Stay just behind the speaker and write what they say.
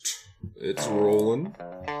It's rolling.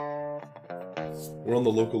 We're on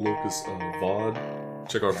the Local Locus VOD.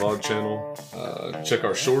 Check our VOD channel. Check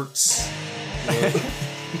our shorts.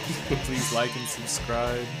 Please like and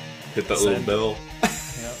subscribe. Hit that little bell.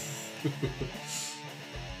 Yep.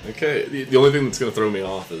 Okay, the only thing that's going to throw me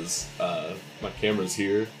off is my camera's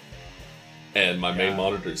here and my main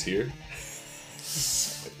monitor's here.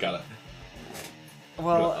 Gotta.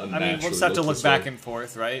 Well, I mean, we'll just have to look back and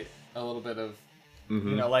forth, right? A little bit of,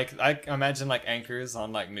 you know, like, I imagine, like, anchors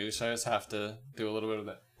on, like, news shows have to do a little bit of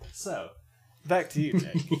that. So, back to you,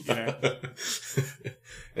 Jake, you know?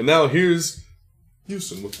 And now here's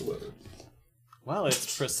Yustin with the weather. Well,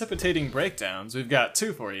 it's precipitating breakdowns. We've got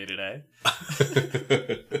 2 for you today.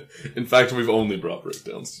 In fact, we've only brought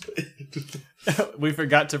breakdowns today. We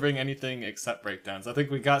forgot to bring anything except breakdowns. I think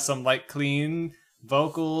we got some, like, clean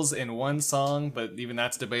vocals in one song, but even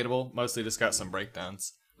that's debatable. Mostly just got some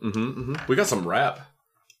breakdowns. We got some rap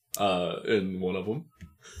in one of them.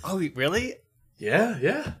 Oh, really?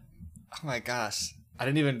 Yeah. Oh my gosh. That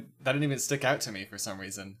didn't even stick out to me for some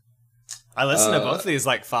reason. I listened to both of these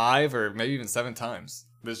like 5 or maybe even 7 times.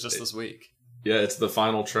 This week. Yeah, it's the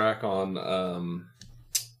final track on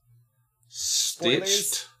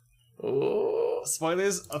Stitched. Oh.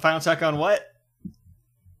 Spoilers? A final track on what?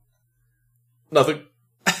 Nothing.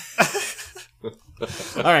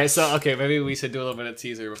 Alright, so, okay, maybe we should do a little bit of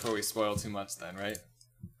teaser before we spoil too much then, right?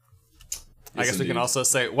 I guess we can also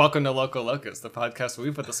say, welcome to Local Locus, the podcast where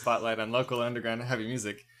we put the spotlight on local underground heavy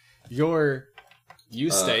music. You're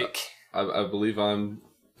Steak. I believe I'm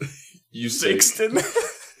Yustin.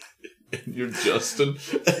 And you're Justin.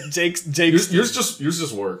 Jake's yours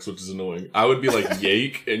just works, which is annoying. I would be like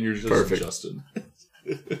Yake, and you're just Justin.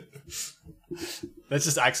 That's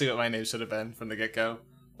just actually what my name should have been from the get-go.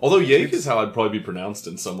 Although Yake is how I'd probably be pronounced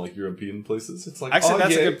in some like European places. It's like actually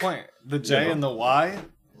that's Yake. a good point. The J and the Y,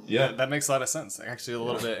 yeah, that makes a lot of sense. They're actually a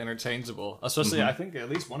little bit interchangeable. Especially, I think at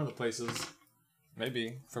least one of the places,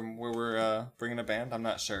 maybe from where we're bringing a band. I'm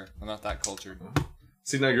not sure. I'm not that cultured.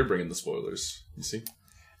 See, now you're bringing the spoilers. You see,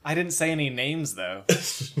 I didn't say any names though.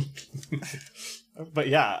 But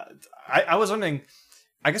yeah, I was wondering.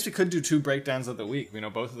 I guess we could do 2 breakdowns of the week. You know,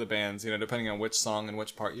 both of the bands. You know, depending on which song and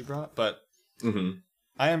which part you brought. But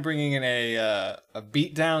I am bringing in a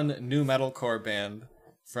beatdown new metalcore band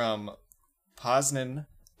from Poznan,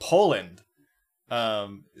 Poland.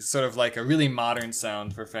 Sort of like a really modern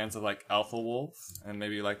sound for fans of like Alpha Wolf and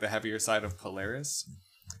maybe like the heavier side of Polaris.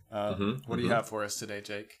 What do you have for us today,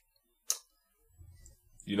 Jake?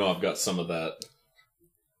 You know, I've got some of that.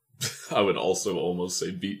 I would also almost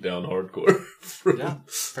say beatdown hardcore. Yeah,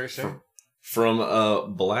 for sure. From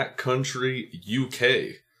Black Country,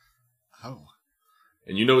 UK. Oh.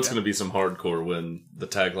 And you know it's going to be some hardcore when the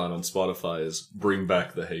tagline on Spotify is "Bring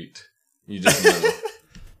back the hate." You just know.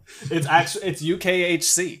 It's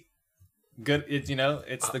UKHC. Good,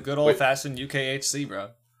 it's the good old fashioned UKHC, bro.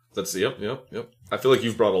 That's yep. I feel like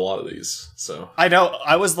you've brought a lot of these, so I know.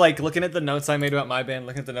 I was like looking at the notes I made about my band,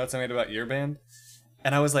 looking at the notes I made about your band,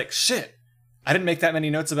 and I was like, shit, I didn't make that many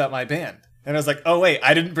notes about my band. And I was like, oh wait,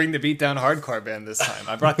 I didn't bring the beatdown hardcore band this time.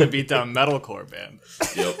 I brought the beatdown metalcore band.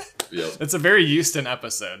 Yep. It's a very Yustin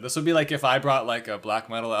episode. This would be like if I brought like a black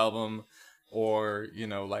metal album or, you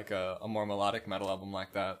know, like a more melodic metal album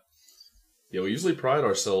like that. Yeah, we usually pride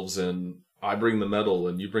ourselves in I bring the metal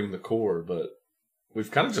and you bring the core, but we've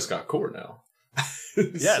kind of just got core now.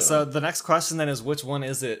 Yeah, so the next question then is which one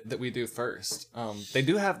is it that we do first? They're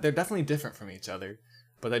definitely different from each other,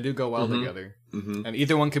 but they do go well together. And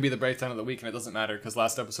either one could be the breakdown of the week, and it doesn't matter, because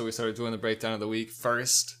last episode we started doing the breakdown of the week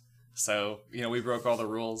first. So, you know, we broke all the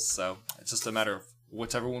rules, so it's just a matter of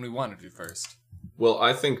whichever one we want to do first. Well,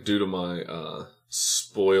 I think due to my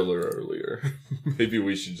spoiler earlier, maybe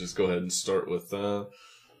we should just go ahead and start with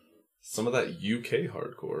some of that UK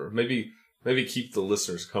hardcore. Maybe keep the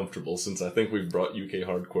listeners comfortable, since I think we've brought UK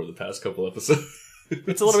hardcore the past couple episodes.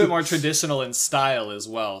 It's a little bit more traditional in style as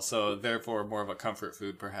well, so therefore more of a comfort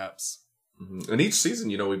food, perhaps. And each season,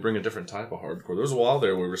 you know, we bring a different type of hardcore. There was a while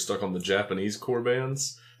there where we were stuck on the Japanese core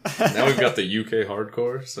bands. Now we've got the UK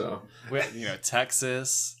hardcore, so... You know,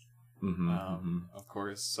 Texas, of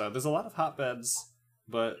course. So there's a lot of hotbeds,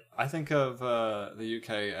 but I think of the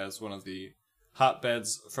UK as one of the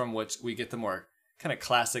hotbeds from which we get the more kind of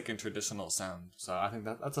classic and traditional sound. So I think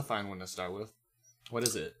that's a fine one to start with. What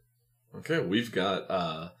is it? Okay, we've got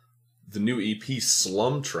the new EP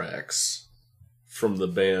SLUMTRACKS from the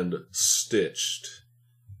band Stitched.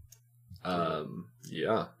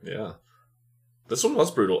 Yeah. This one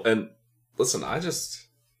was brutal. And listen,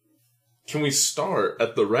 can we start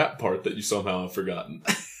at the rap part that you somehow have forgotten?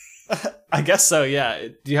 I guess so. Yeah.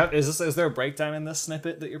 Do you have? Is there a breakdown in this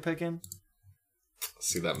snippet that you're picking?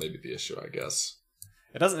 See, that may be the issue, I guess.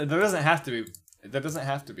 It doesn't. There doesn't have to be. That doesn't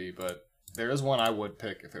have to be, but there is one I would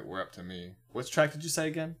pick if it were up to me. Which track did you say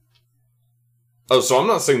again? Oh, so I'm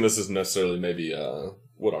not saying this is necessarily maybe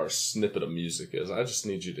what our snippet of music is. I just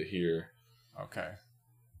need you to hear. Okay.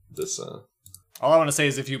 This. All I want to say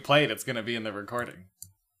is if you play it, it's going to be in the recording.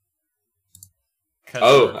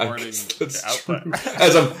 Oh, I guess that's output.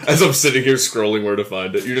 as I'm sitting here scrolling where to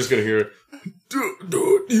find it, you're just gonna hear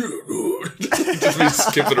just me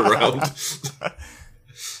skipping around.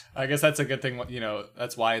 I guess that's a good thing. You know,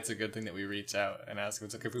 that's why it's a good thing that we reach out and ask.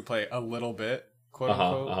 It's like if we play a little bit, quote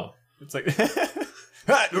unquote. It's like,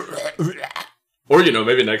 or you know,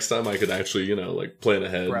 maybe next time I could actually like plan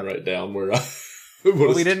ahead and write down where.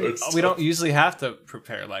 Well, we don't usually have to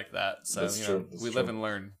prepare like that, so we live and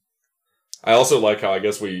learn. I also like how I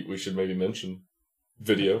guess we should maybe mention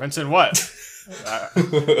video. Mention what?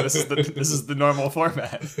 This is the normal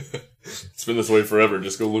format. It's been this way forever.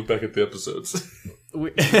 Just go look back at the episodes.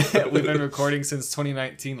 We've been recording since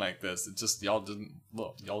 2019 like this. It just y'all didn't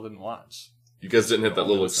watch. You guys didn't hit that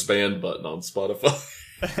little expand button on Spotify.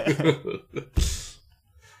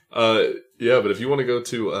 Yeah, but if you want to go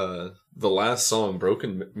to the last song,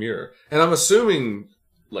 Broken Mirror, and I'm assuming.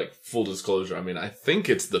 Like, full disclosure, I mean, I think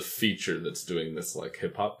it's the feature that's doing this, like,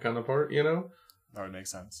 hip-hop kind of part, you know? That would make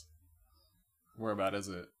sense. Where about is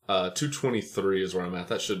it? 223 is where I'm at.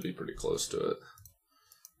 That should be pretty close to it.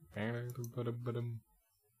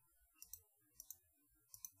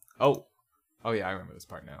 Oh, yeah, I remember this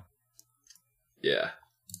part now. Yeah.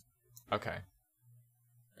 Okay.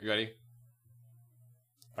 Are you ready?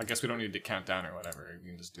 I guess we don't need to count down or whatever. You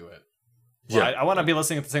can just do it. Well, yeah. I want to be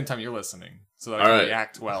listening at the same time you're listening, so that I can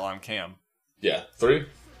react well on cam. Yeah. 3,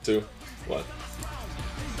 2, 1.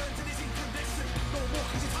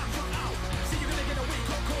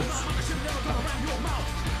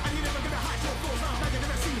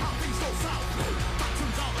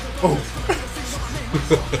 Oh.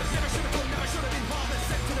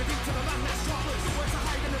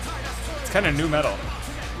 It's kind of new metal.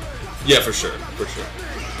 Yeah, for sure. For sure.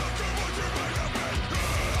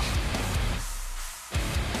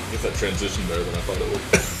 I guess that transition better than I thought it would.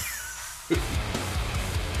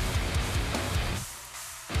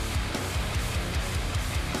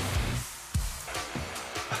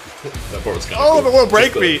 That part was kind of cool. The little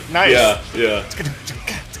breakbeat. Nice. Yeah.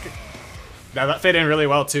 Now that fit in really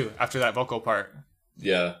well too after that vocal part.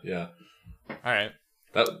 Yeah. All right.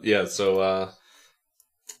 So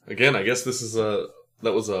again, I guess this is that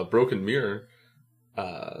was a Broken Mirror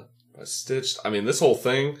by Stitched. I mean, this whole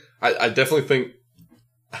thing, I definitely think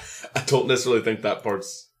I don't necessarily think that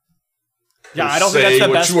part's I don't think that's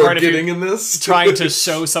the best part of getting in this. Trying to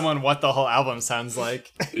show someone what the whole album sounds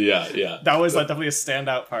like. Yeah. That was definitely a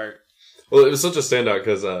standout part. Well, it was such a standout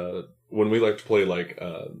because when we like to play like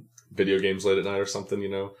video games late at night or something,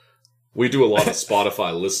 we do a lot of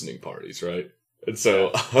Spotify listening parties, right? And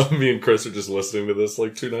so me and Chris are just listening to this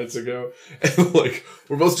like 2 nights ago, and like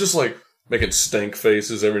we're both just like making stank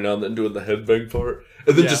faces every now and then doing the headbang part,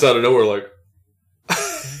 and then just out of nowhere like.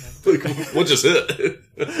 Like, what just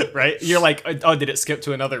hit? Right? You're like, oh, did it skip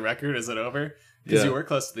to another record? Is it over? Because you were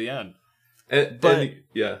close to the end. Go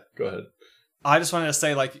ahead. I just wanted to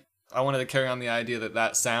say, like, I wanted to carry on the idea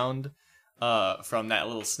that sound from that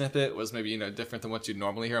little snippet was maybe, different than what you'd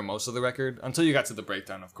normally hear on most of the record, until you got to the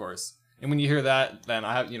breakdown, of course. And when you hear that, then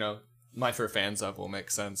I have, my For Fans of will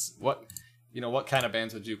make sense. What kind of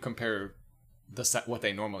bands would you compare what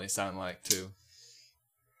they normally sound like to?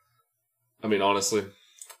 I mean, honestly,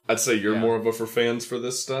 I'd say you're more of a For Fans for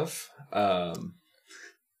this stuff. I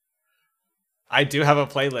do have a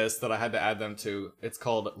playlist that I had to add them to. It's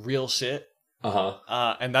called Real Shit.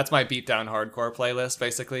 And that's my beatdown hardcore playlist,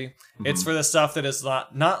 basically. Mm-hmm. It's for the stuff that is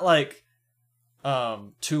not like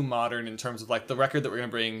too modern in terms of like the record that we're gonna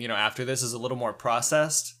bring, after this is a little more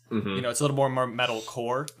processed. Mm-hmm. It's a little more metal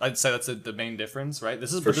core. I'd say that's the main difference, right?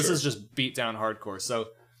 This is just beatdown hardcore. So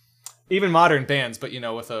even modern bands, but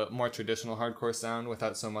with a more traditional hardcore sound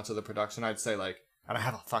without so much of the production, I'd say like I don't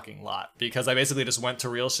have a fucking lot because I basically just went to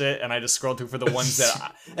Real Shit and I just scrolled through for the ones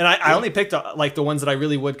that I only picked like the ones that I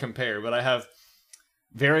really would compare, but I have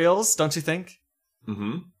Varials, don't you think?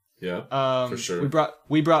 Mm-hmm. Yeah. For sure.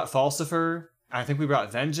 We brought Falsifer. I think we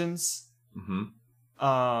brought Vengeance.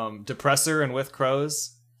 Mm-hmm. Depressor and With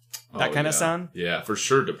Crows. That kind of sound? Yeah, for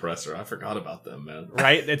sure, Depressor. I forgot about them, man.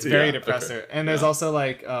 Right? It's very Depressor. Okay. And there's also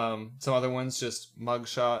like some other ones, just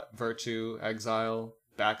Mugshot, Virtue, Exile,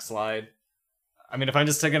 Backslide. I mean, if I'm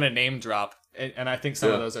just going to name drop, And I think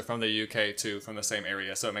some of those are from the UK too, from the same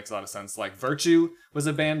area, so it makes a lot of sense. Like Virtue was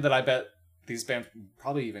a band that I bet these bands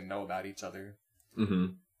probably even know about each other.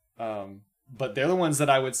 But they're the ones that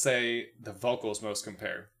I would say the vocals most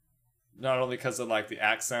compare. Not only because of like the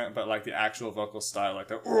accent, but like the actual vocal style, like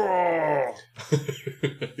the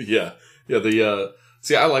yeah.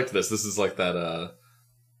 See, I liked this. This is like that.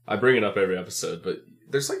 I bring it up every episode, but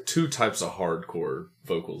there's like two types of hardcore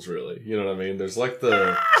vocals, really. You know what I mean? There's like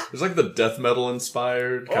the death metal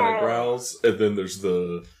inspired kind of growls, and then there's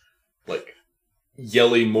the like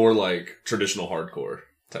yelly, more like traditional hardcore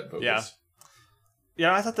type vocals.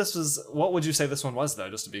 Yeah, I thought this was... What would you say this one was, though,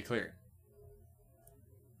 just to be clear?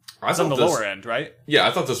 It's on the lower end, right? Yeah,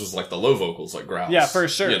 I thought this was like the low vocals, like growls. Yeah, for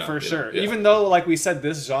sure. Yeah. Even though, like we said,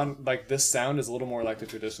 this genre, like this sound is a little more like the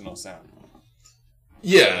traditional sound.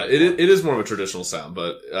 Yeah, it is more of a traditional sound,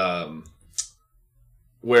 but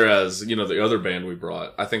whereas, the other band we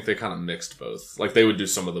brought, I think they kind of mixed both. Like, they would do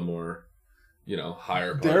some of the more,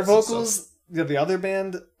 higher parts. Their vocals, the other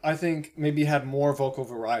band, I think, maybe had more vocal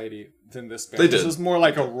variety than this band. They did. This was more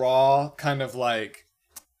like a raw, kind of like,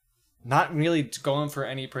 not really going for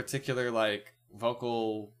any particular, like,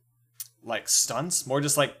 vocal, like, stunts. More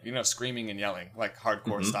just like, screaming and yelling, like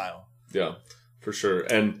hardcore style. Yeah, for sure.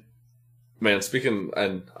 And... Man,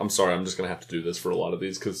 and I'm sorry, I'm just going to have to do this for a lot of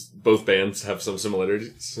these, because both bands have some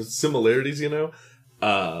similarities,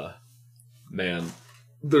 Man,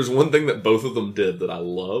 there's one thing that both of them did that I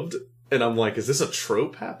loved, and I'm like, is this a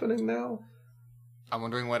trope happening now? I'm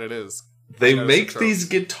wondering what it is. They make these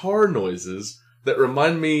guitar noises that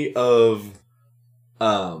remind me of,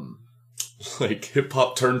 like,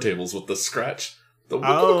 hip-hop turntables with the scratch.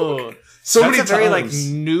 So that's many a very times.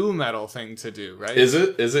 Like new metal thing to do, right? Is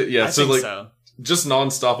it? Yeah. I think just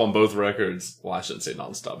nonstop on both records. Well, I shouldn't say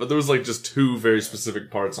nonstop, but there was like just two very specific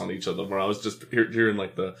parts on each of them where I was just hearing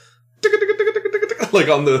like the like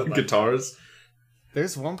on the guitars.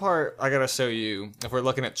 There's one part I gotta show you if we're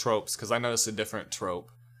looking at tropes, because I noticed a different trope.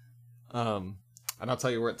 And I'll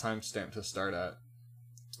tell you what timestamp to start at.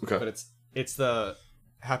 Okay. But it's the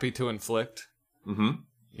Happy to Inflict. Mm-hmm.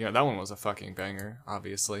 That one was a fucking banger,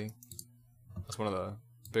 obviously. It's one of the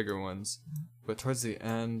bigger ones. But towards the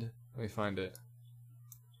end, let me find it.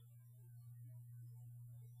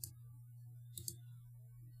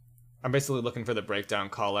 I'm basically looking for the breakdown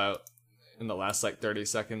call out in the last like 30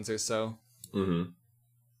 seconds or so. Mm-hmm.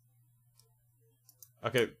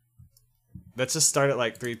 Okay. Let's just start at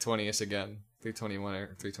like 320-ish again. 321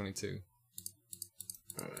 or 322.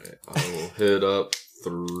 Alright, I will hit up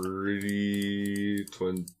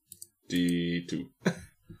 322.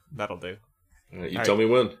 That'll do. Alright, you tell me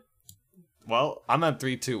when. Well, I'm at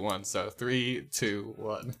 3, 2, 1, so 3, 2,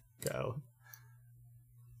 1, go.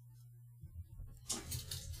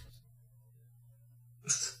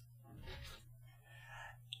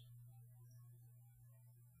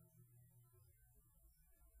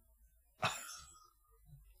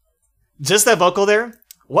 Just that vocal there.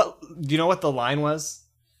 Do you know what the line was?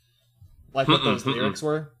 Like what those lyrics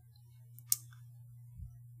were?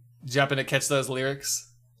 Did you happen to catch those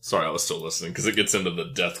lyrics? Sorry, I was still listening because it gets into the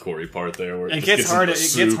deathcore part there, where it gets hard.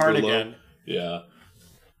 It gets hard low. again. Yeah.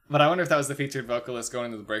 But I wonder if that was the featured vocalist going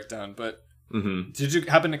into the breakdown. But did you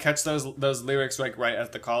happen to catch those lyrics like right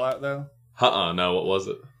at the call out though? No, what was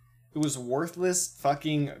it? It was worthless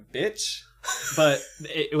fucking bitch, but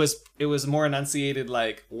it was more enunciated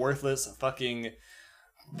like worthless fucking.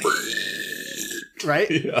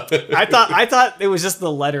 Right? Yeah. I thought it was just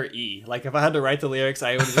the letter E. Like if I had to write the lyrics,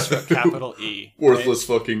 I would have just wrote capital E. Worthless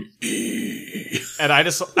fucking E. And I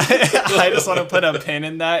just want to put a pin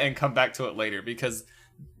in that and come back to it later, because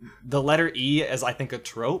the letter E is, I think, a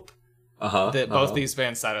trope that both these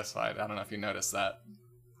bands satisfied. I don't know if you noticed that.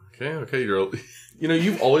 Okay,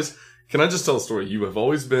 you've always. Can I just tell a story? You have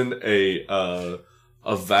always been a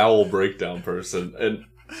vowel breakdown person, and.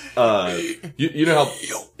 You know how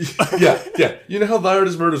you know how Thy Art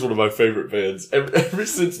Is Murder is one of my favorite bands. Ever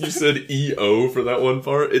since you said EO for that one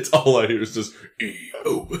part, it's all I hear is just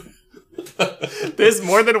EO. There's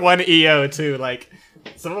more than one EO too. Like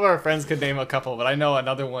some of our friends could name a couple, but I know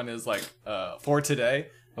another one is like For Today,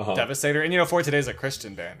 Devastator, and For Today is a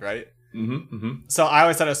Christian band, right? So I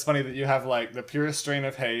always thought it was funny that you have like the purest strain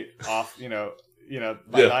of hate off,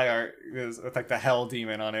 by Thy Art is with like the hell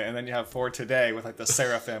demon on it, and then you have For Today with like the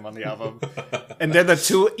seraphim on the album, and they're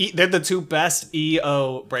the two best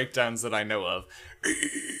EO breakdowns that I know of.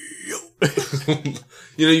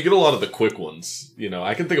 You get a lot of the quick ones.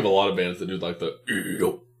 I can think of a lot of bands that do like the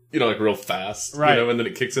like real fast, right? And then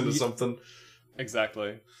it kicks into something.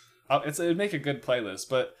 Exactly. It'd make a good playlist,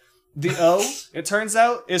 but the O, it turns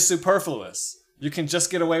out, is superfluous. You can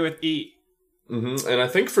just get away with E. And I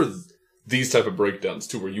think for these type of breakdowns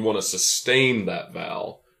too, where you want to sustain that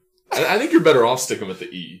vowel, I think you're better off sticking with the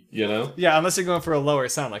E, you know? Yeah, unless you're going for a lower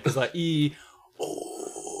sound, like, because like E,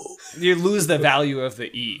 oh, you lose the value of the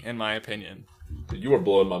E, in my opinion. Dude, you are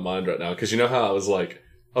blowing my mind right now, because you know how I was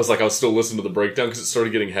still listening to the breakdown because it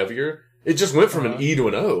started getting heavier? It just went from an E to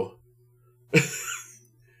an O. And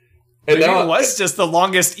maybe now it was just the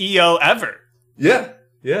longest EO ever. Yeah.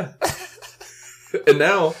 And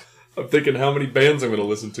now I'm thinking how many bands I'm going to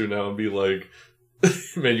listen to now and be like,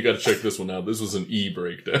 man, you got to check this one out. This was an E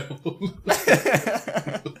breakdown.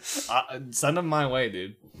 Send them my way,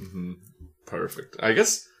 dude. Perfect. I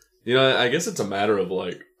guess it's a matter of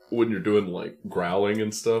like, when you're doing like growling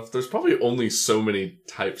and stuff, there's probably only so many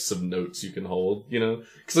types of notes you can hold, you know?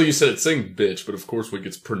 Because like you said, it's saying bitch, but of course what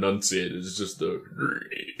gets pronunciated is just the...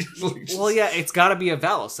 Well, yeah, it's gotta be a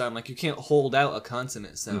vowel sound. Like, you can't hold out a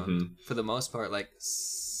consonant sound for the most part. Like,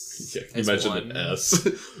 yeah, you mentioned an S.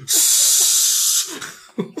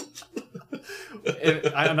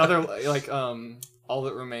 Another, like, All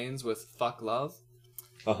That Remains with Fuck Love.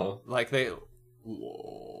 Like, they...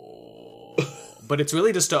 But it's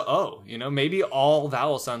really just a O, you know? Maybe all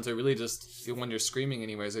vowel sounds are really just, when you're screaming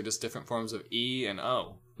anyways, they're just different forms of E and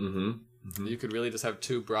O. You could really just have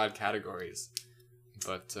two broad categories.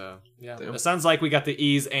 But, yeah. Damn. It sounds like we got the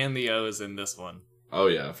E's and the O's in this one. Oh,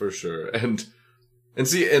 yeah, for sure. And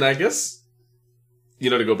see, and I guess, you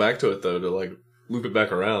know, to go back to it, though, to, like, loop it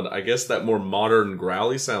back around, I guess that more modern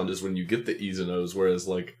growly sound is when you get the E's and O's, whereas,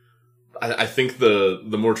 like, I think the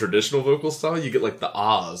more traditional vocal style, you get like the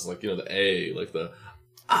ahs, like, you know, the A, like the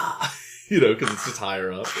ah, you know, because it's just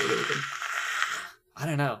higher up. I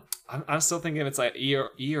don't know. I'm still thinking it's like E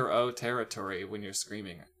or O territory when you're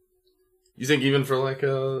screaming. You think even for like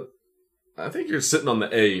I think you're sitting on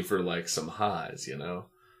the A for like some highs, you know?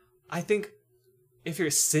 I think if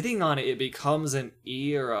you're sitting on it, it becomes an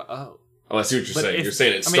E or a O. Oh, I see what you're saying. You're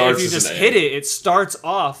saying it starts as if you just hit it, it starts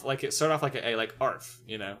off like an A, like ARF,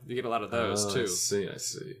 you know? You get a lot of those, too. I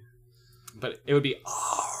see. But it would be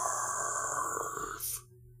ARF.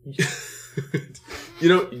 You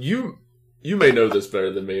know, you may know this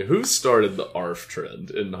better than me. Who started the ARF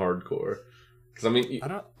trend in hardcore? Because, I mean,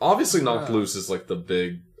 obviously Knocked Loose is like the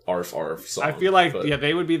big ARF song. I feel like,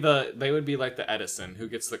 they would be like the Edison who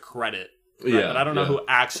gets the credit. Right? Yeah. But I don't know who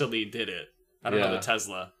actually did it. I don't know the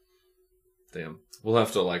Tesla. Damn. We'll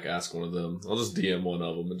have to, like, ask one of them. I'll just DM one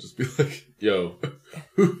of them and just be like, yo.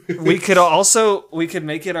 we could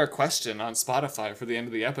make it our question on Spotify for the end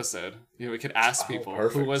of the episode. You know, we could ask people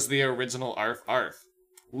who was the original ARF.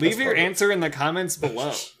 Leave your answer in the comments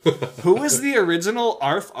below. Who is the original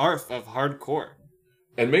ARF of hardcore?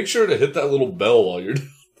 And make sure to hit that little bell while you're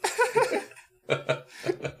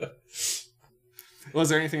Was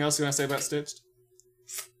there anything else you want to say about Stitched?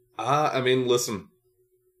 I mean, listen.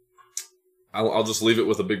 I'll just leave it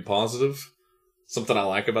with a big positive. Something I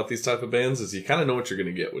like about these type of bands is you kind of know what you're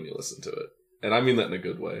going to get when you listen to it. And I mean that in a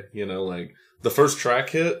good way. You know, like, the first track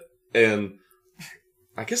hit, and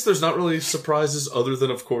I guess there's not really surprises other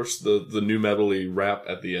than, of course, the new metal-y rap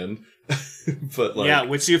at the end. But like, yeah,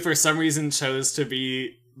 which you for some reason chose to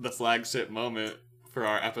be the flagship moment for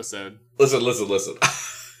our episode. Listen.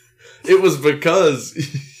 It was because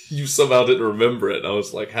you somehow didn't remember it. I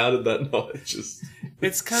was like, how did that not just...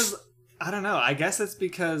 It's because... I don't know. I guess it's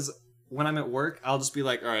because when I'm at work, I'll just be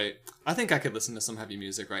like, all right, I think I could listen to some heavy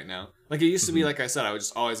music right now. Like, it used to be, like I said, I would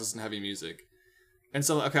just always listen to heavy music. And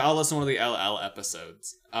so, okay, I'll listen to one of the LL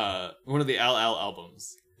episodes. One of the LL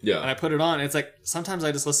albums. Yeah. And I put it on, and it's like, sometimes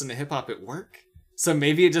I just listen to hip-hop at work. So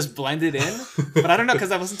maybe it just blended in. But I don't know,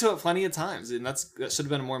 because I've listened to it plenty of times, and that should have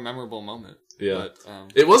been a more memorable moment. Yeah.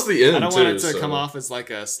 But, it was the end, I don't want it to come off as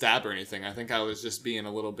like a stab or anything. I think I was just being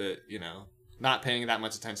a little bit, you know... not paying that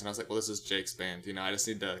much attention. I was like, well, this is Jake's band. You know, I just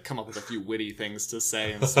need to come up with a few witty things to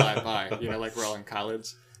say and slide by. You know, like we're all in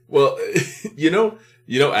college. Well, you know,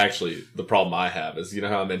 actually, the problem I have is, you know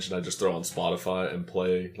how I mentioned I just throw on Spotify and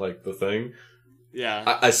play, like, the thing?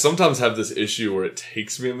 Yeah. I sometimes have this issue where it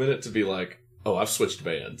takes me a minute to be like, oh, I've switched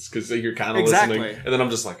bands. Because you're kind of listening. And then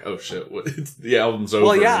I'm just like, oh, shit, the album's over.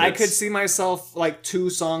 Well, yeah, I could see myself, like,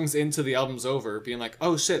 2 songs into the album's over being like,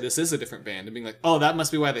 oh, shit, this is a different band. And being like, oh, that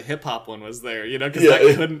must be why the hip-hop one was there, you know? Because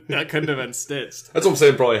that couldn't have been Stitched. That's what I'm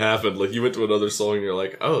saying probably happened. Like, you went to another song and you're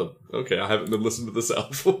like, oh, okay, I haven't been listening to this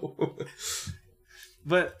album.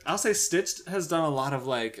 But I'll say Stitched has done a lot of,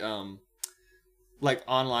 like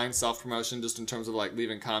online self-promotion just in terms of, like,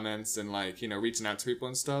 leaving comments and, like, you know, reaching out to people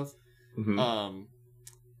and stuff. Mm-hmm.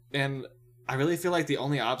 And I really feel like the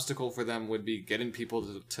only obstacle for them would be getting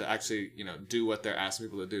people to actually, you know, do what they're asking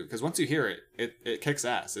people to do. Because once you hear it, it kicks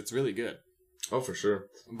ass. It's really good. Oh, for sure.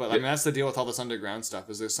 But I mean, that's the deal with all this underground stuff,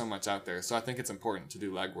 is there's so much out there. So I think it's important to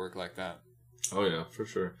do legwork like that. Oh, yeah, for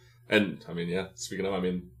sure. And, I mean, yeah, speaking of, I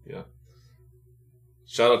mean, yeah.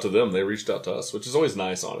 Shout out to them. They reached out to us, which is always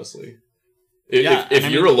nice, honestly. If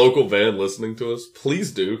you're a local band listening to us,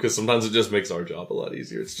 please do, because sometimes it just makes our job a lot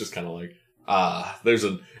easier. It's just kind of like,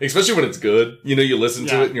 especially when it's good, you know, you listen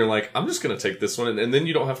to it and you're like, I'm just going to take this one. And then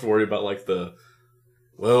you don't have to worry about like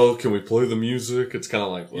can we play the music? It's kind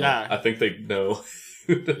of like, I think they know.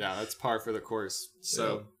 Yeah, that's par for the course.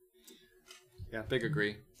 So, yeah, big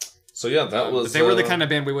agree. So yeah, that was... But they were the kind of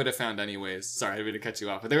band we would have found anyways. Sorry, I didn't mean to cut you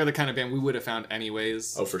off. But they were the kind of band we would have found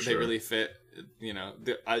anyways. Oh, for sure. They really fit, you know.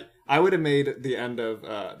 I would have made the end of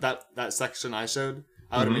that section I showed,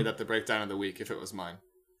 I would have made that the breakdown of the week if it was mine.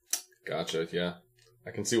 Gotcha, yeah.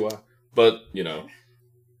 I can see why. But, you know,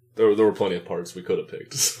 there were plenty of parts we could have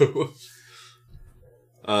picked. So,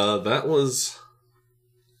 that was...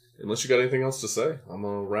 Unless you got anything else to say, I'm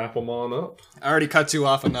going to wrap them on up. I already cut you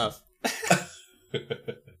off enough.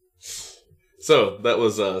 So, that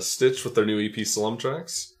was Stitch with their new EP,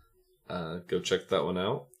 SLUMTRACKS. Go check that one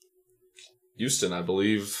out. Yustin, I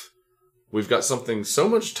believe we've got something so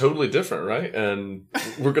much totally different, right? And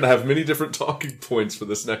we're going to have many different talking points for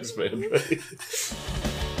this next band, right?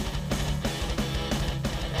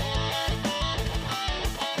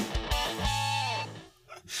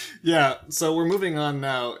 Yeah, so we're moving on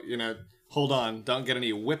now, you know, hold on, don't get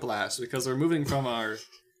any whiplash, because we're moving from our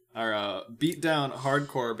beatdown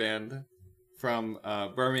hardcore band from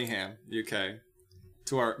Birmingham, UK,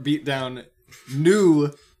 to our beatdown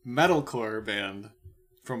new metalcore band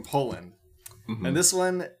from Poland. Mm-hmm. And this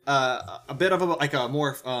one, a bit of a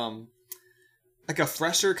more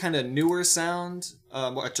fresher, kind of newer sound. I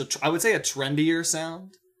would say a trendier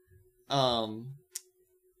sound.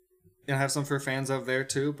 And I have some for fans of there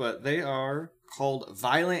too, but they are called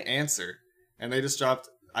Violent Answer, and they just dropped,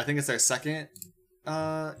 I think it's their second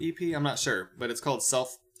EP, I'm not sure, but it's called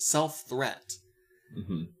Self Threat.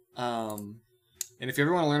 Mm-hmm. And if you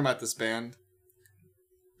ever want to learn about this band,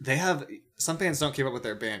 some bands don't keep up with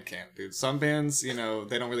their Bandcamp, dude. Some bands, you know,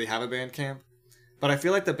 they don't really have a Bandcamp, but I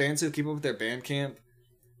feel like the bands who keep up with their Bandcamp,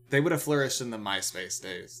 they would have flourished in the MySpace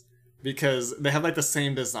days. Because they have like the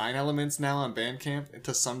same design elements now on Bandcamp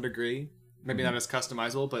to some degree. Maybe not as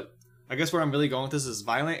customizable, but I guess where I'm really going with this is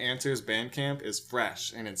Violent Answer's Bandcamp is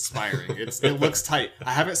fresh and inspiring. It looks tight.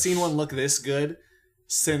 I haven't seen one look this good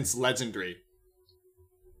since Legendary.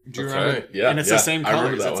 Do you remember? Yeah. And it's the same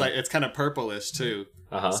colors. It's kind of purplish too.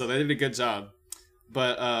 Uh-huh. So they did a good job.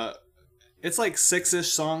 But it's like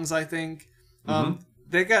 6-ish songs, I think.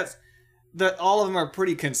 They got... all of them are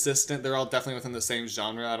pretty consistent. They're all definitely within the same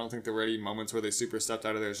genre. I don't think there were any moments where they super stepped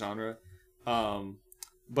out of their genre.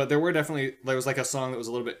 But there was like a song that was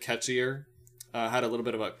a little bit catchier. Had a little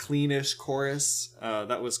bit of a cleanish chorus.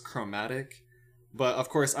 That was Chromatic. But of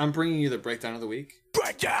course, I'm bringing you the breakdown of the week.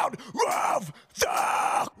 Breakdown of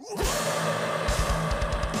the...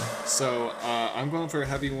 So I'm going for a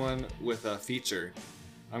heavy one with a feature.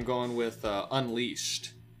 I'm going with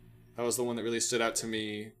Unleashed. That was the one that really stood out to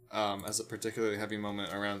me as a particularly heavy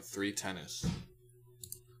moment around 3:10ish.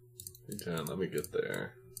 3:10, let me get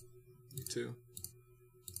there. Me too.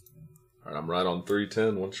 Alright, I'm right on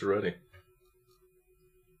 3:10 once you're ready.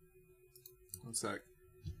 One sec.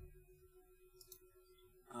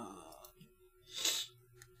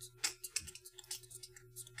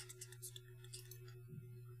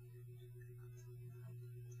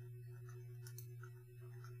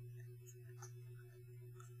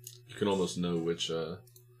 You can almost know which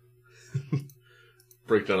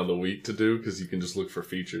breakdown of the week to do because you can just look for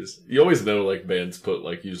features. You always know like bands put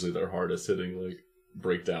like usually their hardest hitting like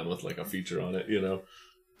breakdown with like a feature on it, you know.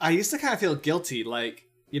 I used to kind of feel guilty, like,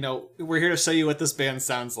 you know, we're here to show you what this band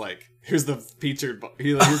sounds like. Here's the featured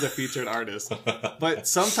artist. But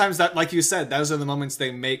sometimes that, like you said, those are the moments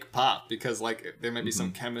they make pop because like there might be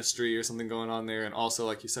some chemistry or something going on there, and also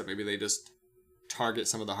like you said, maybe they just target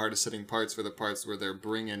some of the hardest hitting parts for the parts where they're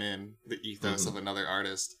bringing in the ethos of another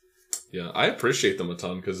artist. Yeah, I appreciate them a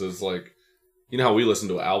ton because it's like, you know how we listen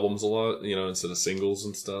to albums a lot, you know, instead of singles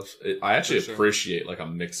and stuff. I actually appreciate like a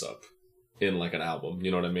mix up in like an album.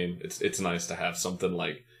 You know what I mean? It's nice to have something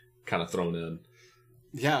like kind of thrown in.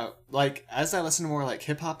 Yeah, like as I listen to more like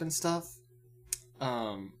hip hop and stuff,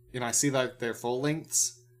 you know, I see like their full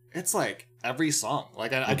lengths. It's like every song.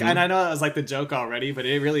 Like and I know that was like the joke already, but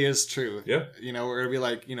it really is true. Yeah. You know, where it'd be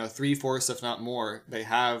like, you know, 3/4 if not more, they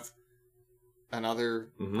have another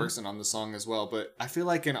person on the song as well. But I feel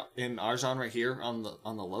like in our genre here on the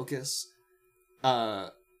Locus,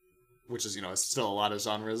 which is, you know, it's still a lot of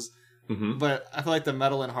genres, but I feel like the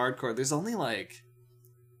metal and hardcore, there's only like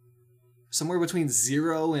somewhere between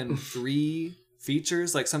 0 and 3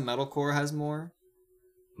 features. Like some metalcore has more.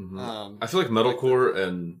 Mm-hmm. I feel like metalcore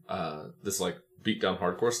and this like beatdown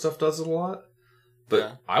hardcore stuff does it a lot.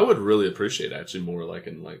 But I would really appreciate actually more like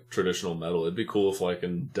in like traditional metal. It'd be cool if like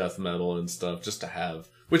in death metal and stuff just to have,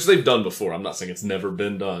 which they've done before. I'm not saying it's never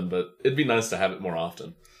been done, but it'd be nice to have it more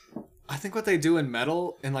often. I think what they do in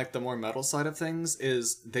metal, in like the more metal side of things,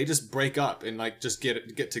 is they just break up and like just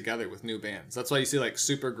get together with new bands. That's why you see like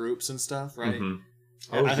super groups and stuff, right?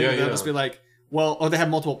 Mm-hmm. I think they'll just be like, well, or they have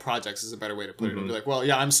multiple projects is a better way to put it. It'll be like, well,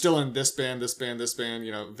 yeah, I'm still in this band,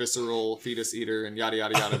 you know, Visceral, Fetus Eater, and yada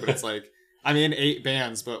yada yada. But it's like I'm in 8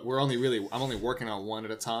 bands, but I'm only working on one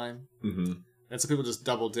at a time. Mm-hmm. And so people just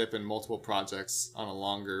double dip in multiple projects on a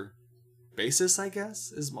longer basis, I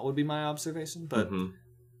guess, would be my observation. But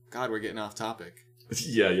God, we're getting off topic.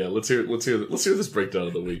 Yeah. Let's hear this breakdown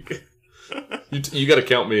of the week. You got to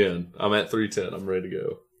count me in. I'm at 3:10. I'm ready to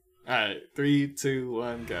go. All right, 3, 2,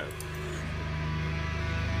 1, go.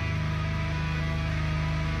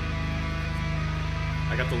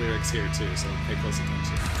 I got the lyrics here too, so pay close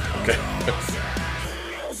attention. Okay.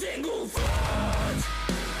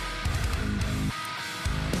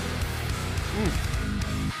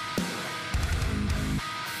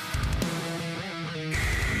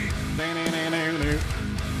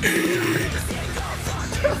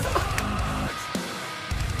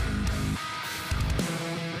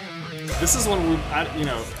 This is one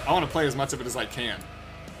I want to play as much of it as I can.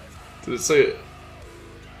 Did it say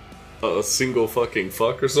a single fucking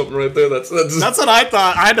fuck or something right there? That's what I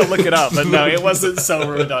thought. I had to look it up, but no, it wasn't so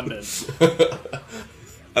redundant.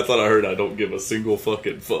 I thought I heard I don't give a single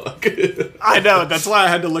fucking fuck. I know, that's why I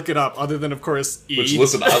had to look it up, other than, of course, E. Which,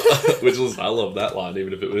 listen, I love that line,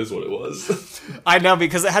 even if it is what it was. I know,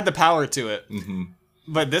 because it had the power to it. Mm-hmm.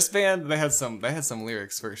 But this band, they had some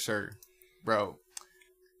lyrics for sure. Bro.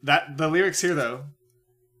 The lyrics here, though,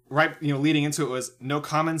 right, leading into it was, no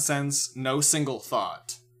common sense, no single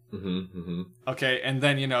thought. Mm-hmm, mm-hmm. Okay, and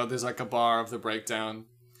then, there's like a bar of the breakdown.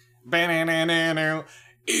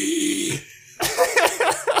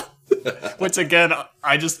 Which, again,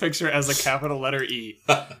 I just picture as a capital letter E.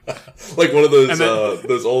 Like one of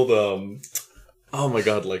those old, oh my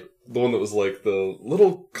god, like the one that was like the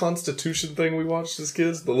little Constitution thing we watched as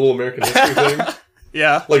kids, the little American history thing.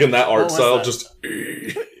 Yeah. Like in that art style, that? Just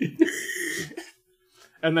E.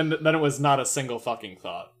 And then it was not a single fucking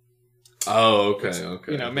thought. Oh, okay, which,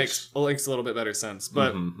 okay. Makes a little bit better sense.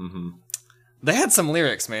 But they had some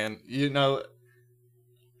lyrics, man.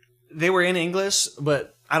 They were in English,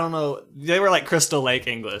 but I don't know. They were like Crystal Lake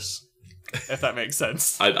English, if that makes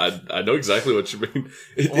sense. I know exactly what you mean.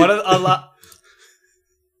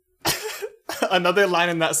 Another line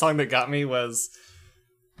in that song that got me was,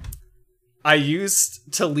 I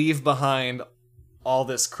used to leave behind all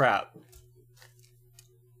this crap,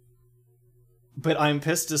 but I'm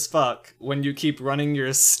pissed as fuck when you keep running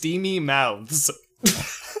your steamy mouths.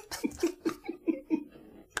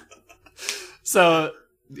 So,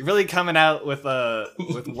 really coming out with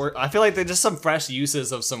word. I feel like they're just some fresh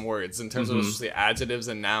uses of some words in terms of especially adjectives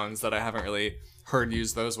and nouns that I haven't really heard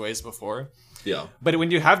used those ways before. Yeah. But when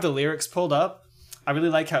you have the lyrics pulled up, I really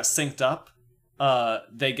like how synced up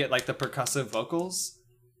they get like the percussive vocals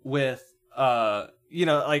with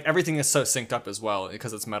like everything is so synced up as well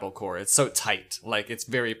because it's metalcore. It's so tight. Like it's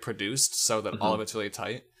very produced so that all of it's really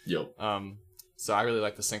tight. Yep. So I really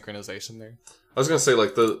like the synchronization there. I was gonna say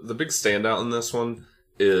like the big standout in this one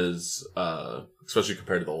is especially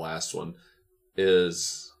compared to the last one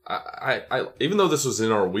is I even though this was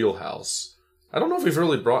in our wheelhouse, I don't know if we've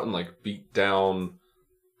really brought in like beat down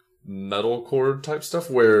metalcore type stuff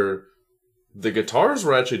where the guitars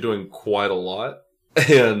were actually doing quite a lot,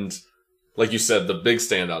 and like you said, the big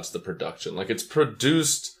standout's the production. Like it's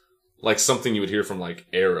produced like something you would hear from like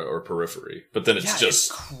Era or Periphery, but then it's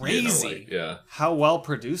just crazy. Yeah, how well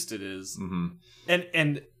produced it is.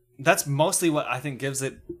 And that's mostly what I think gives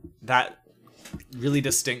it that really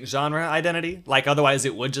distinct genre identity. Like otherwise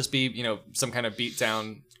it would just be, some kind of beat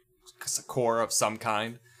down core of some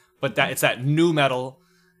kind. But that it's that new metal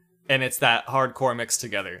and it's that hardcore mixed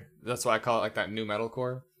together. That's why I call it like that new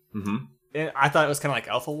metalcore. And I thought it was kind of like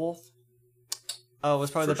Alpha Wolf. Oh, it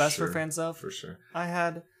was probably the best for fans of. For sure. I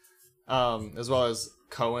had. As well as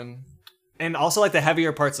Cohen. And also like the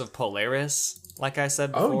heavier parts of Polaris, like I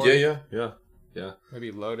said before. Oh, yeah.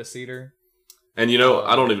 Maybe Lotus Eater. And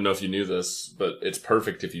I don't even know if you knew this, but it's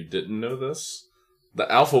perfect if you didn't know this. The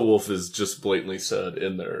Alpha Wolf is just blatantly said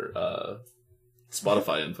in their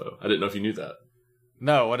Spotify info. I didn't know if you knew that.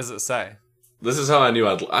 No, what does it say? This is how I knew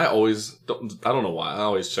I don't know why. I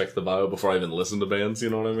always check the bio before I even listen to bands, you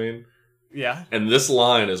know what I mean? Yeah. And this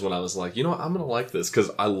line is when I was like, you know what, I'm going to like this because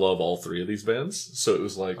I love all three of these bands. So it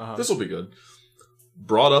was like, this will be good.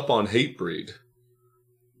 Brought up on Hatebreed,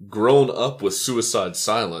 grown up with Suicide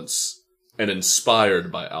Silence, and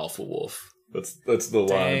inspired by Alpha Wolf. That's the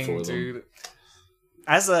line for them. Dude.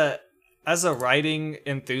 As a writing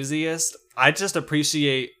enthusiast, I just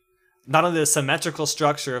appreciate not only the symmetrical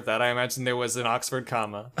structure of that. I imagine there was an Oxford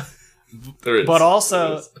comma. There is. But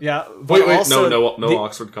also, yeah. But wait, no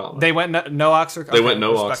Oxford comma. They went no Oxford comma. They went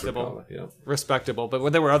no Oxford comma, yeah. Respectable. But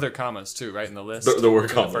there were other commas, too, right, in the list? There were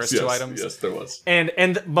commas, the first yes, two items. Yes, there was.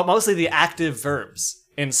 But mostly the active verbs.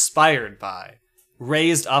 Inspired by,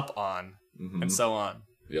 raised up on, and so on.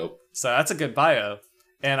 Yep. So that's a good bio.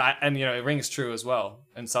 And you know, it rings true as well,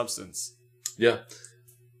 in substance. Yeah.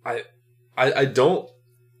 I don't...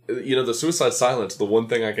 You know, the Suicide Silence, the one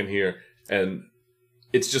thing I can hear, and...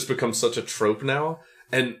 It's just become such a trope now,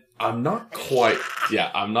 and I'm not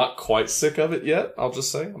quite sick of it yet. I'll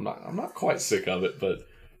just say I'm not quite sick of it, but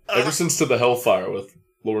ever since To the Hellfire with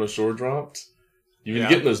Lorna Shore dropped, you've been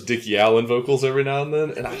getting those Dickie Allen vocals every now and then,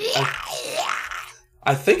 and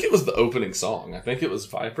I think it was the opening song. I think it was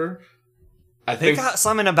Viper. They got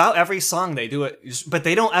something about every song they do it, but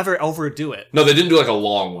they don't ever overdo it. No, they didn't do like a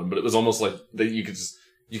long one, but it was almost like you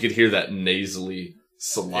could hear that nasally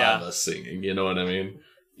saliva singing, you know what I mean?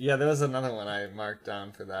 Yeah, there was another one I marked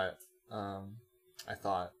down for that. I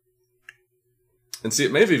thought. And see,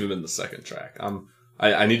 it may have even been the second track.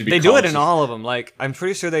 I need to be. They do it in all of them. Like I'm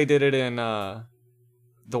pretty sure they did it in the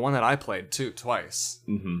one that I played too twice.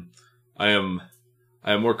 Mm-hmm. I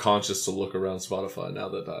am more conscious to look around Spotify now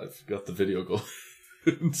that I've got the video going.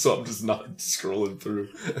 So I'm just not scrolling through.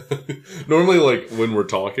 Normally, like, when we're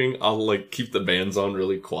talking, I'll, like, keep the bands on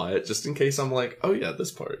really quiet, just in case I'm like, oh yeah,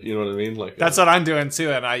 this part. You know what I mean? Like that's what I'm doing, too,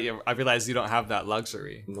 and I realize you don't have that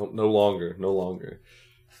luxury. No longer.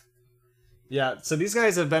 Yeah, so these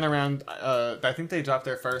guys have been around, I think they dropped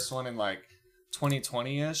their first one in, like,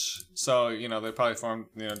 2020-ish. So, you know, they probably formed,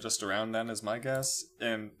 you know, just around then is my guess.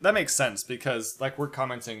 And that makes sense, because, like we're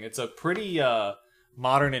commenting, it's a pretty,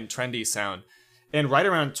 modern and trendy sound. And right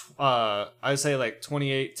around, I'd say like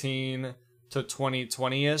 2018 to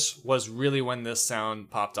 2020-ish was really when this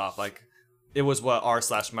sound popped off. Like, it was what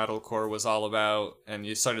r/metalcore was all about. And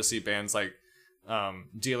you started to see bands like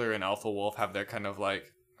Dealer and Alpha Wolf have their kind of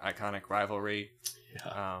like iconic rivalry.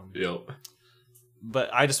 Yeah. Yep.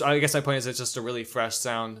 But I guess my point is it's just a really fresh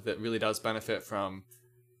sound that really does benefit from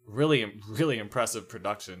really, really impressive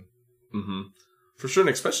production. Mm-hmm. For sure, and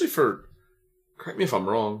especially for... Correct me if I'm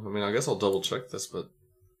wrong. I mean, I guess I'll double check this, but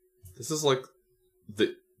this is like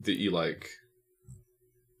the like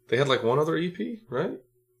they had like one other EP, right?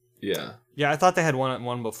 Yeah. Yeah, I thought they had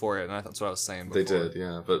one before it, and that's what I was saying before. They did,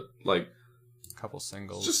 yeah, but like a couple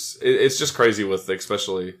singles. It's just crazy with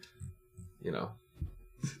especially, you know,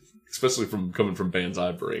 especially from coming from bands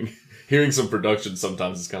I bring. Hearing some production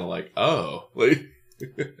sometimes is kind of like, oh, like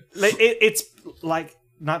it's like,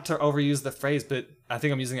 not to overuse the phrase, but I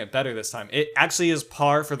think I'm using it better this time. It actually is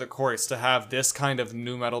par for the course to have this kind of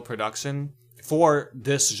nu metal production for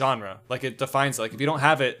this genre. Like, it defines it. Like, if you don't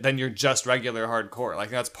have it, then you're just regular hardcore.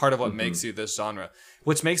 Like, that's part of what makes you this genre.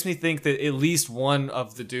 Which makes me think that at least one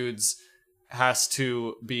of the dudes has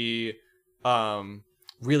to be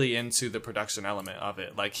really into the production element of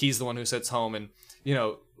it. Like, he's the one who sits home and, you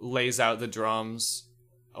know, lays out the drums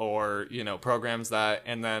or, you know, programs that,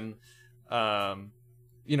 and then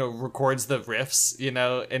you know, records the riffs, you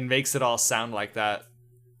know, and makes it all sound like that.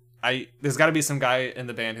 There's got to be some guy in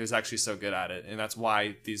the band who's actually so good at it, and that's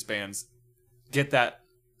why these bands get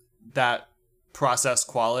that process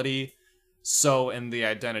quality so in the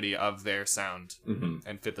identity of their sound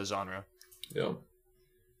and fit the genre. Yeah.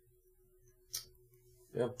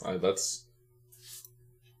 Yeah, that's...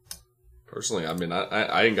 Personally, I mean,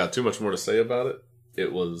 I ain't got too much more to say about it.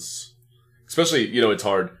 It was... Especially, you know, it's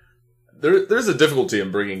hard... There's a difficulty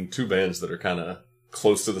in bringing two bands that are kind of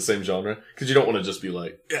close to the same genre, because you don't want to just be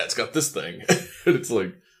like, yeah, it's got this thing. It's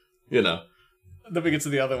like, you know. Then we get to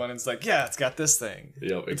the other one, and it's like, yeah, it's got this thing.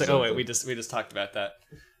 Yeah, exactly. It's like, oh wait, we just talked about that.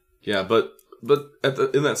 Yeah, but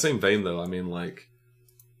in that same vein, though, I mean, like,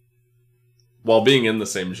 while being in the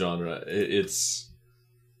same genre, it's...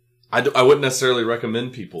 I wouldn't necessarily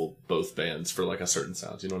recommend people both bands for, like, a certain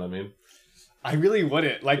sound, you know what I mean? I really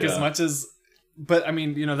wouldn't. Like, as much as... But, I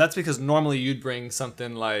mean, you know, that's because normally you'd bring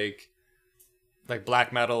something like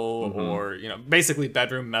black metal or, you know, basically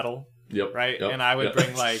bedroom metal. Yep. Right? Yep, and I would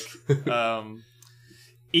bring, like,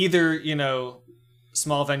 either, you know,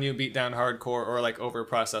 small venue beatdown hardcore or, like,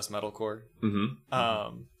 over-processed metalcore.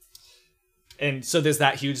 And so there's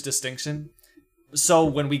that huge distinction. so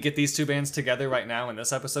when we get these two bands together right now in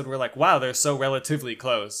this episode, we're like, wow, they're so relatively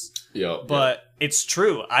close. Yeah. But it's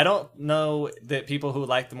true. I don't know that people who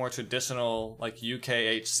like the more traditional, like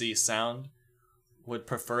UKHC sound would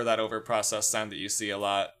prefer that over processed sound that you see a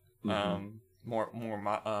lot more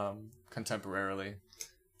contemporarily.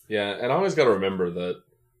 Yeah, and I always got to remember that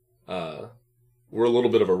we're a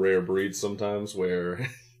little bit of a rare breed sometimes where,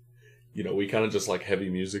 you know, we kind of just like heavy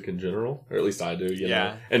music in general, or at least I do, you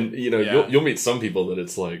know? And, you know, you'll meet some people that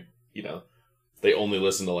it's like, you know, they only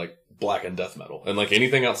listen to like black and death metal. And like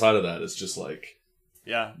anything outside of that is just like,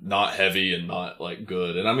 not heavy and not like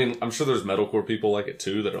good. And I mean, I'm sure there's metalcore people like it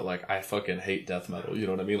too that are like, I fucking hate death metal. You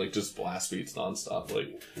know what I mean? Like just blast beats nonstop.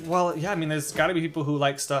 Like, well, yeah, I mean, there's got to be people who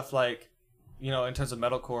like stuff like, you know, in terms of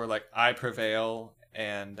metalcore, like I Prevail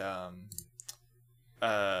and,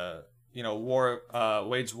 you know,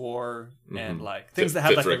 Wage War and like things that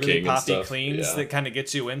have like a really poppy cleans that kind of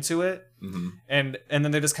get you into it. And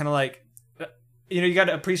then they're just kind of like, you know, you got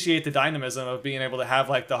to appreciate the dynamism of being able to have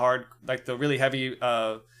like the hard, like the really heavy,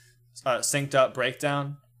 synced up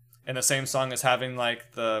breakdown in the same song as having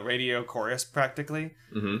like the radio chorus practically.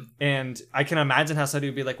 And I can imagine how somebody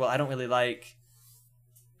would be like, well, I don't really like,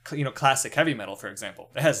 you know, classic heavy metal, for example.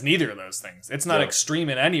 It has neither of those things. It's not extreme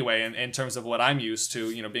in any way in terms of what I'm used to,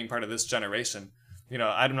 you know, being part of this generation. You know,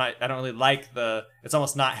 I don't really like it's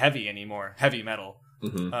almost not heavy anymore, heavy metal.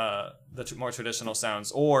 The more traditional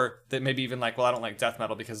sounds, or that maybe even like, well, I don't like death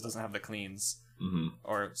metal because it doesn't have the cleans.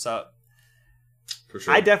 Or so. For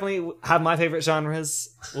sure. I definitely have my favorite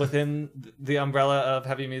genres within the umbrella of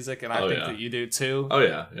heavy music, and I think that you do too. Oh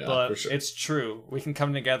yeah, but for sure. It's true. We can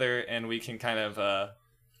come together and we can kind of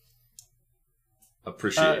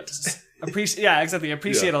appreciate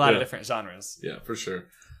a lot of different genres. Yeah, for sure.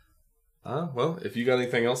 Well, if you got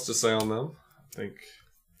anything else to say on them, I think.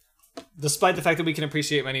 Despite the fact that we can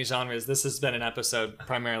appreciate many genres, this has been an episode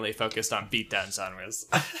primarily focused on beatdown genres,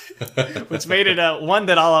 which made it one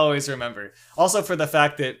that I'll always remember. Also for the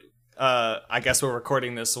fact that I guess we're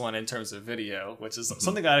recording this one in terms of video, which is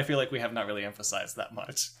something that I feel like we have not really emphasized that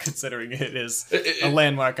much, considering it is a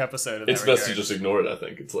landmark episode. It's best to just ignore it, I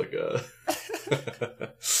think. It's like a...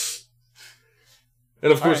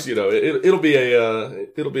 And of course, you know, it'll be a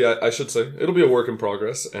work in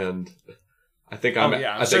progress, and... I think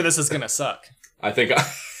I'm sure this is gonna suck.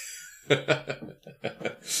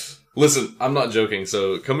 Listen, I'm not joking.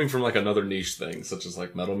 So coming from like another niche thing, such as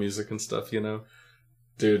like metal music and stuff, you know,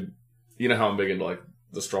 dude, you know how I'm big into like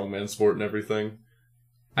the strongman sport and everything.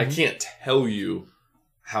 I can't tell you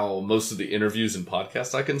how most of the interviews and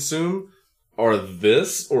podcasts I consume are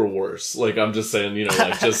this or worse. Like I'm just saying, you know,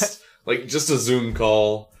 like just a Zoom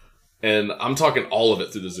call. And I'm talking all of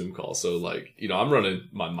it through the Zoom call. So, like, you know, I'm running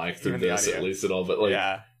my mic through this at least and all. But, like,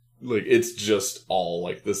 like it's just all,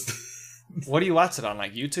 like, this. What do you watch it on?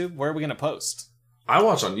 Like, YouTube? Where are we going to post? I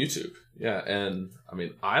watch on YouTube. Yeah. And, I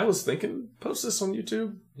mean, I was thinking post this on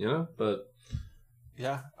YouTube, you know? But...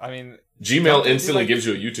 Yeah, I mean... Gmail instantly gives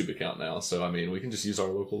you a YouTube account now. So, I mean, we can just use our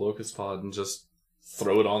Local Locus pod and just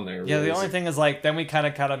throw it on there. Yeah, the only thing is, like, then we kind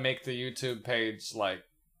of make the YouTube page, like...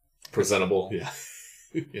 Presentable. Yeah.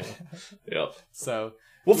 Yeah. So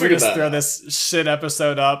we'll figure that out. Throw this shit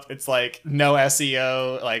episode up. It's like no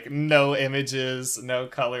SEO, like no images, no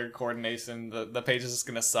color coordination. The page is just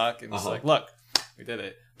gonna suck. And just like, look, we did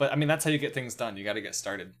it. But I mean, that's how you get things done. You got to get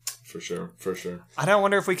started. For sure. I don't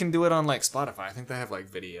wonder if we can do it on like Spotify. I think they have like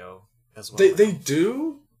video as well. They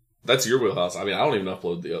do. That's your wheelhouse. I mean, I don't even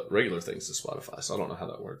upload the regular things to Spotify, so I don't know how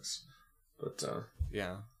that works. But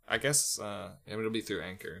yeah. I guess it'll be through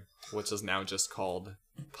Anchor, which is now just called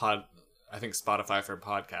I think Spotify for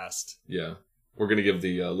podcast. Yeah. We're going to give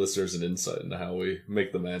the listeners an insight into how we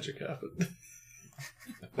make the magic happen.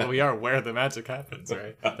 Well, we are where the magic happens,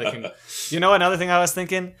 right? You know, another thing I was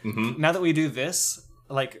thinking, now that we do this,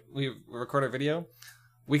 like we record our video,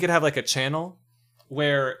 we could have like a channel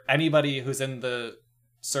where anybody who's in the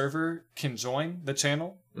server can join the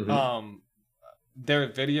channel.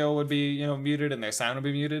 Their video would be, you know, muted and their sound would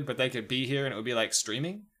be muted, but they could be here and it would be like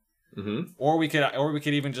streaming. Or we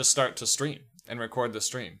could even just start to stream and record the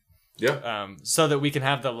stream. Yeah. So that we can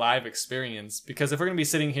have the live experience. Because if we're gonna be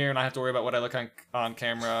sitting here and I have to worry about what I look on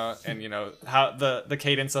camera and, you know, how the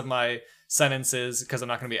cadence of my sentences, because I'm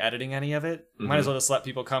not gonna be editing any of it, might as well just let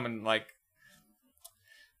people come and like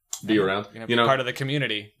be around. Be part of the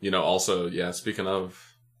community. You know, also, yeah, speaking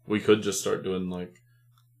of, we could just start doing like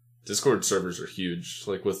Discord servers are huge,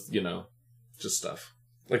 like with, you know, just stuff.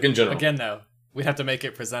 Like in general. Again, though, we'd have to make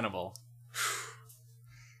it presentable.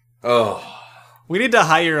 Oh. We need to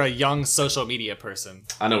hire a young social media person.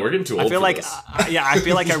 I know, we're getting too old. I feel for like, this. I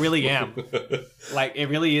feel like I really am. Like, it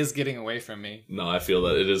really is getting away from me. No, I feel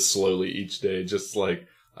that it is slowly each day. Just like,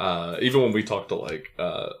 even when we talk to like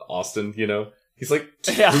Austin, you know, he's like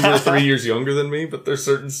 2 or 3 years younger than me, but there's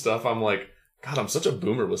certain stuff I'm like, God, I'm such a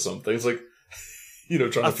boomer with some things. Like, you know,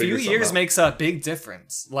 trying to figure something out. A few years makes a big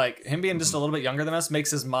difference. Like, him being just a little bit younger than us makes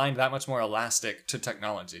his mind that much more elastic to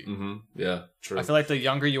technology. Mm-hmm. Yeah, true. I feel like the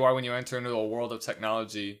younger you are when you enter into a world of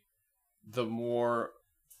technology, the more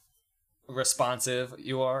responsive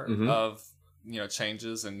you are of, you know,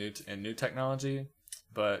 changes and new technology.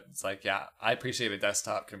 But it's like, yeah, I appreciate a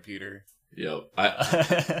desktop computer. Yep.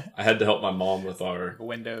 I had to help my mom with our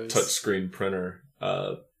Windows touchscreen printer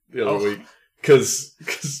the other week. Because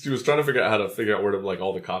she was trying to figure out where to, like,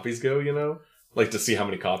 all the copies go, you know? Like, to see how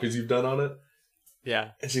many copies you've done on it.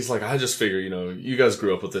 Yeah. And she's like, I just figure, you know, you guys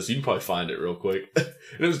grew up with this. You can probably find it real quick. And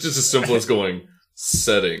it was just as simple as going,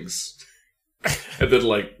 settings. And then,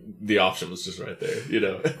 like, the option was just right there, you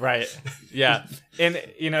know? Right. Yeah. And,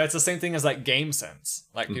 you know, it's the same thing as, like, Game Sense.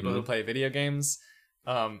 Like, people who play video games.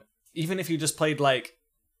 Even if you just played, like,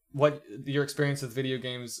 what your experience with video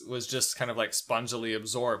games was just kind of like spongily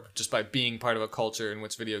absorbed just by being part of a culture in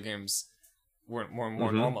which video games were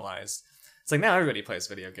more normalized. It's like now everybody plays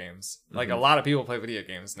video games. Like a lot of people play video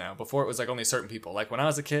games now. Before it was like only certain people. Like when I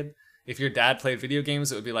was a kid, if your dad played video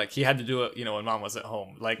games, it would be like he had to do it, you know, when mom was at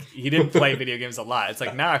home. Like he didn't play video games a lot. It's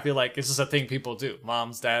like now I feel like it's just a thing people do.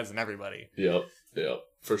 Moms, dads, and everybody. Yep,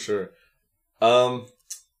 for sure. So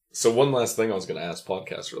one last thing I was going to ask,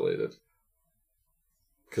 podcast related.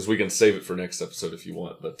 Because we can save it for next episode if you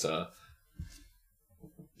want. But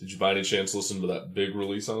did you by any chance listen to that big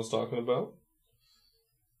release I was talking about?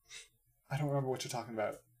 I don't remember what you're talking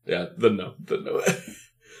about. Yeah, then no.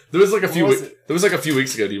 There was like a few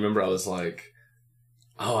weeks ago. Do you remember? I was like,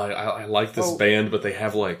 "Oh, I like this band, but they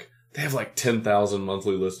have like 10,000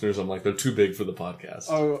 monthly listeners." I'm like, they're too big for the podcast.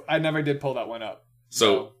 Oh, I never did pull that one up.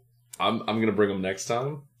 So I'm gonna bring them next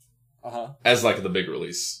time. As like the big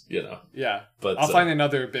release, you know. Yeah, but I'll find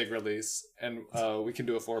another big release, and we can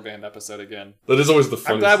do a 4-band episode again. That is always the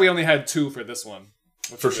funnest. I'm glad we only had 2 for this one.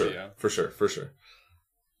 For sure.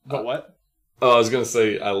 But what? Oh, I was gonna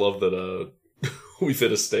say, I love that we've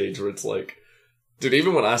hit a stage where it's like, dude,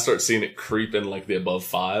 even when I start seeing it creep in like the above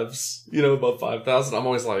 5s, you know, above 5,000, I'm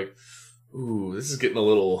always like, ooh, this is getting a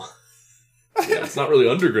little. Yeah, it's not really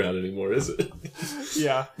underground anymore, is it?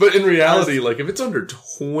 Yeah. But in reality, like, if it's under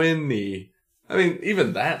 20, I mean,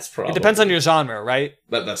 even that's probably... It depends on your genre, right?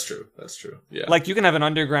 That's true. Yeah. Like, you can have an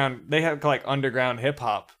underground... They have, like, underground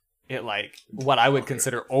hip-hop at, like, what I would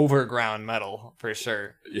consider overground metal, for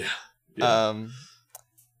sure. Yeah.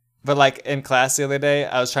 But, like, in class the other day,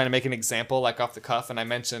 I was trying to make an example, like, off the cuff, and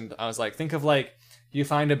I was like, think of, like, you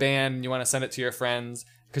find a band, and you want to send it to your friends...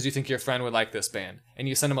 because you think your friend would like this band, and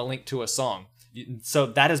you send them a link to a song. So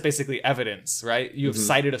that is basically evidence, right? You've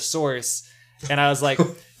cited a source, and I was like,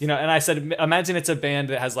 you know, and I said, imagine it's a band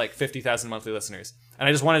that has like 50,000 monthly listeners, and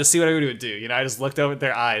I just wanted to see what everybody would do. You know, I just looked over at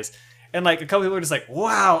their eyes, and like a couple people were just like,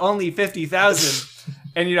 wow, only 50,000,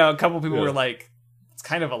 and you know, a couple people were like, it's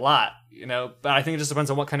kind of a lot, you know. But I think it just depends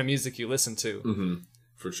on what kind of music you listen to.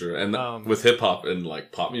 For sure, and with hip hop and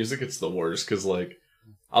like pop music, it's the worst because like.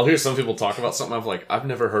 I'll hear some people talk about something. I'm like, I've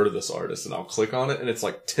never heard of this artist, and I'll click on it, and it's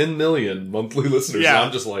like 10 million monthly listeners. Yeah. And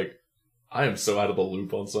I'm just like, I am so out of the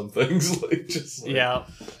loop on some things. Yeah.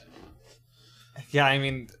 I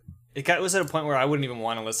mean, it was at a point where I wouldn't even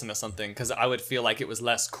want to listen to something because I would feel like it was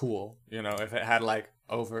less cool, you know, if it had like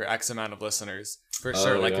over X amount of listeners for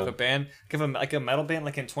sure. Like if a band, like a metal band,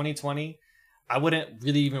 like in 2020, I wouldn't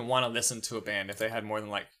really even want to listen to a band if they had more than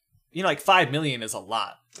like, you know, like 5 million is a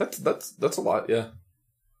lot. That's a lot. Yeah.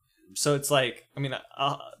 So it's like, I mean,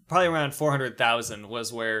 probably around 400,000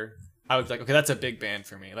 was where I was like, okay, that's a big band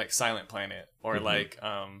for me, like Silent Planet or like,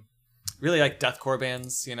 really like deathcore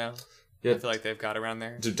bands, you know? Yeah. I feel like they've got around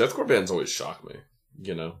there. Dude, deathcore bands always shock me,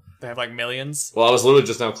 you know? They have like millions. Well, I was literally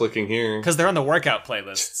just now clicking here. Because they're on the workout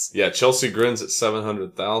playlists. Yeah, Chelsea Grin's at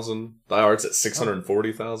 700,000. Die Art's at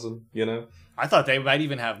 640,000, you know? I thought they might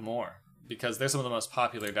even have more. Because they're some of the most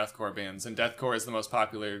popular deathcore bands, and deathcore is the most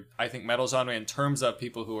popular, I think, metal genre in terms of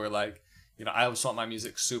people who are like, you know, I always want my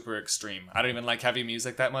music super extreme. I don't even like heavy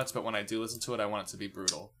music that much, but when I do listen to it, I want it to be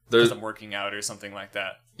brutal. Because I'm working out or something like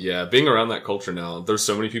that. Yeah, being around that culture now, there's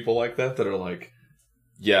so many people like that are like,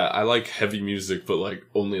 yeah, I like heavy music, but like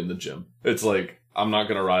only in the gym. It's like, I'm not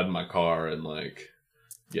gonna ride in my car and like,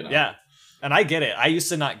 you know. Yeah, and I get it. I used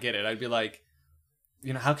to not get it. I'd be like,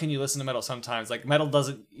 you know, how can you listen to metal sometimes? Like, metal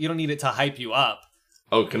you don't need it to hype you up.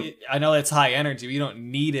 Oh, I know it's high energy, but you don't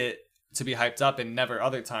need it to be hyped up and never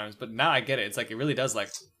other times. But now I get it. It's like it really does like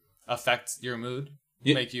affect your mood,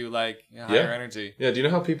 make you like higher energy. Yeah. Do you know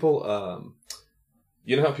how people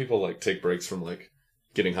like take breaks from like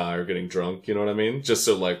getting high or getting drunk? You know what I mean? Just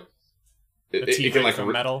so like it can like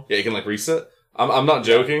metal. Yeah, it can like reset. I'm not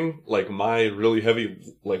joking. Like my really heavy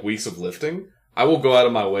like weeks of lifting, I will go out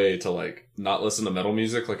of my way to like not listen to metal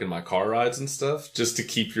music like in my car rides and stuff, just to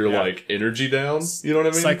keep your like energy down. You know what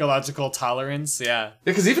I mean? Psychological tolerance. Yeah.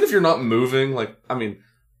 Because even if you're not moving, like I mean,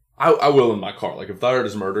 I will in my car. Like if Thyroid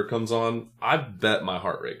is Murder comes on, I bet my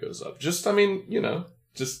heart rate goes up. Just I mean, you know,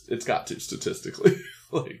 just it's got to statistically,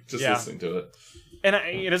 like just listening to it. And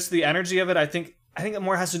it's the energy of it. I think it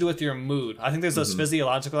more has to do with your mood. I think there's those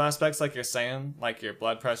physiological aspects, like you're saying, like your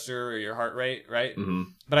blood pressure or your heart rate, right?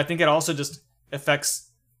 But I think it also just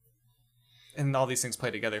affects, and all these things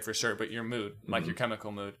play together for sure, but your mood, like your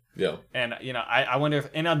chemical mood. Yeah. And, you know, I wonder if,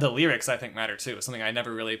 and the lyrics I think matter too. It's something I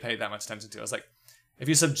never really paid that much attention to. I was like, if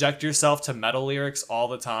you subject yourself to metal lyrics all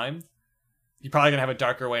the time, you're probably going to have a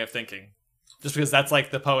darker way of thinking. Just because that's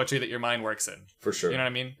like the poetry that your mind works in. For sure. You know what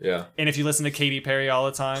I mean? Yeah. And if you listen to Katy Perry all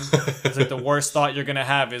the time, it's like the worst thought you're going to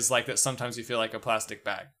have is like that sometimes you feel like a plastic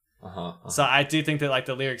bag. So I do think that like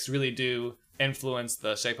the lyrics really do influence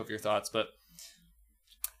the shape of your thoughts, but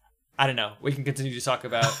I don't know. We can continue to talk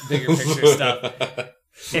about bigger picture stuff.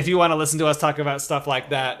 If you want to listen to us talk about stuff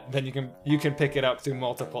like that, then you can pick it up through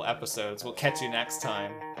multiple episodes. We'll catch you next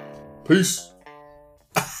time. Peace.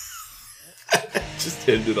 Just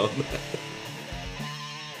ended on that.